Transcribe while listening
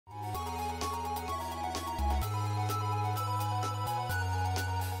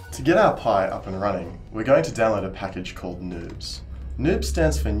To get our Pi up and running, we're going to download a package called NOOBS. NOOBS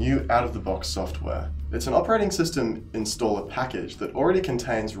stands for New Out-of-the-Box Software. It's an operating system installer package that already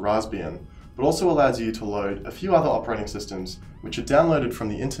contains Raspbian, but also allows you to load a few other operating systems which are downloaded from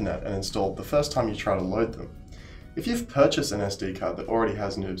the internet and installed the first time you try to load them. If you've purchased an SD card that already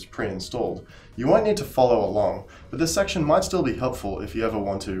has NOOBS pre-installed, you won't need to follow along, but this section might still be helpful if you ever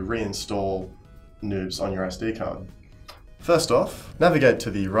want to reinstall NOOBS on your SD card. First off, navigate to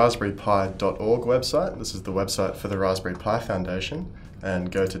the raspberrypi.org website. This is the website for the Raspberry Pi Foundation,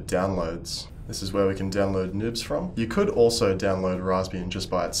 and go to Downloads. This is where we can download NOOBS from. You could also download Raspbian just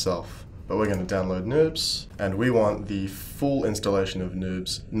by itself, but we're going to download NOOBS, and we want the full installation of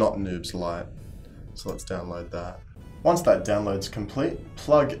NOOBS, not NOOBS Lite. So let's download that. Once that download's complete,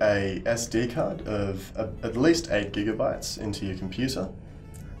 plug a SD card of at least 8 GB into your computer,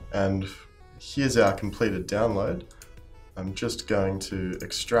 and here's our completed download. I'm just going to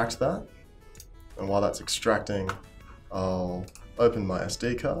extract that, and while that's extracting, I'll open my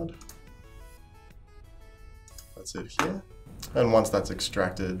SD card. That's it here. And once that's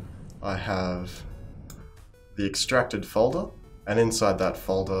extracted, I have the extracted folder, and inside that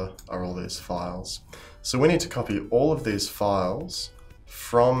folder are all these files. So we need to copy all of these files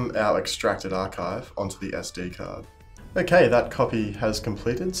from our extracted archive onto the SD card. Okay, that copy has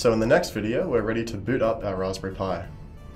completed, so in the next video we're ready to boot up our Raspberry Pi.